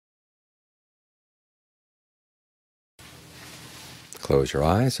close your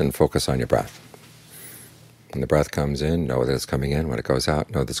eyes and focus on your breath. When the breath comes in, know that it's coming in. When it goes out,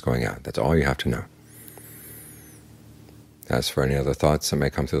 know that it's going out. That's all you have to know. As for any other thoughts that may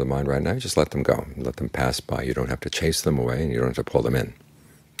come through the mind right now, just let them go. Let them pass by. You don't have to chase them away, and you don't have to pull them in.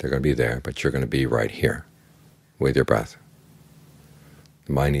 They're going to be there, but you're going to be right here with your breath.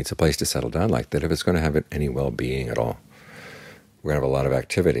 The mind needs a place to settle down like that if it's going to have any well-being at all. We're going to have a lot of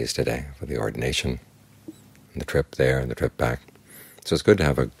activities today for the ordination, and the trip there and the trip back. So it's good to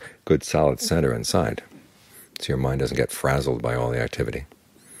have a good solid center inside, so your mind doesn't get frazzled by all the activity.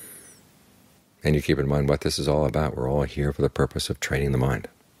 And you keep in mind what this is all about. We're all here for the purpose of training the mind.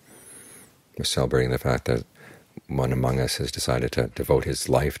 We're celebrating the fact that one among us has decided to devote his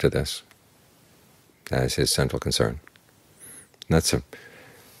life to this as his central concern. And that's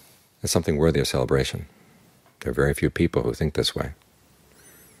something worthy of celebration. There are very few people who think this way.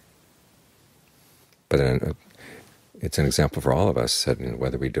 But it's an example for all of us that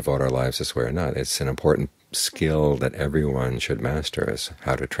whether we devote our lives this way or not, it's an important skill that everyone should master, is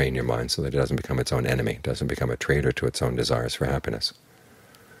how to train your mind so that it doesn't become its own enemy, doesn't become a traitor to its own desires for happiness.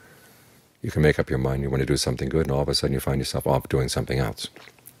 You can make up your mind you want to do something good, and all of a sudden you find yourself off doing something else.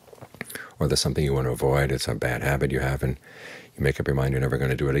 Or there's something you want to avoid, it's a bad habit you have, and you make up your mind you're never going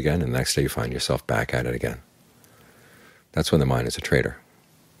to do it again, and the next day you find yourself back at it again. That's when the mind is a traitor.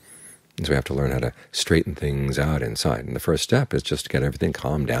 And so we have to learn how to straighten things out inside. And the first step is just to get everything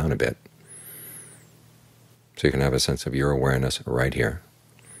calmed down a bit, so you can have a sense of your awareness right here.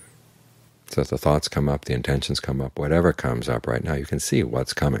 So if the thoughts come up, the intentions come up, whatever comes up right now, you can see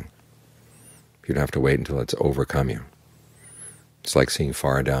what's coming. You don't have to wait until it's overcome you. It's like seeing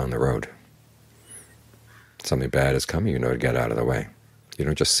far down the road. Something bad is coming, you know to get out of the way. You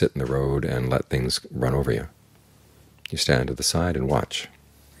don't just sit in the road and let things run over you. You stand to the side and watch.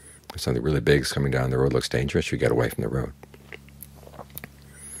 If something really big is coming down the road, looks dangerous, you get away from the road.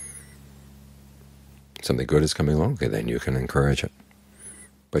 Something good is coming along, okay, then you can encourage it.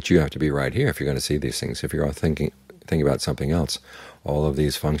 But you have to be right here if you're going to see these things. If you're all thinking about something else, all of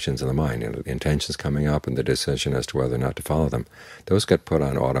these functions in the mind, the intentions coming up and the decision as to whether or not to follow them, those get put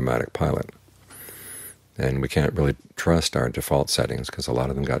on automatic pilot. And we can't really trust our default settings because a lot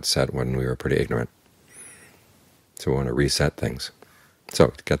of them got set when we were pretty ignorant. So we want to reset things. So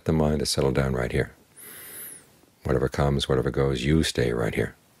to get the mind to settle down right here. Whatever comes, whatever goes, you stay right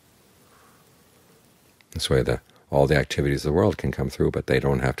here. This way all the activities of the world can come through, but they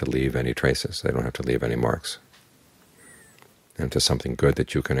don't have to leave any traces. They don't have to leave any marks. And if there's something good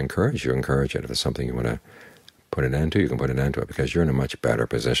that you can encourage, you encourage it. If it's something you want to put an end to, you can put an end to it, because you're in a much better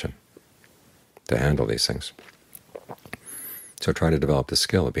position to handle these things. So try to develop the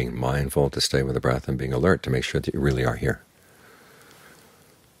skill of being mindful to stay with the breath and being alert to make sure that you really are here.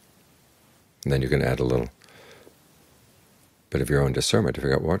 And then you can add a little bit of your own discernment to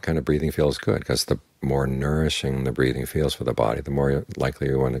figure out what kind of breathing feels good, because the more nourishing the breathing feels for the body, the more likely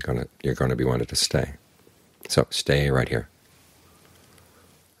you're going to be wanted to stay. So stay right here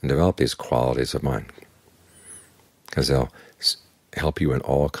and develop these qualities of mind, because they'll help you in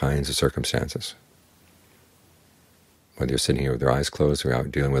all kinds of circumstances. Whether you're sitting here with your eyes closed or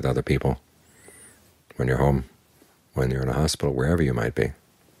out dealing with other people, when you're home, when you're in a hospital, wherever you might be,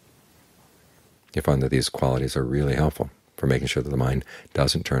 you find that these qualities are really helpful for making sure that the mind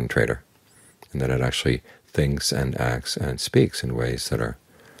doesn't turn traitor, and that it actually thinks and acts and speaks in ways that are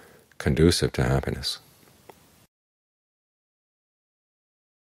conducive to happiness.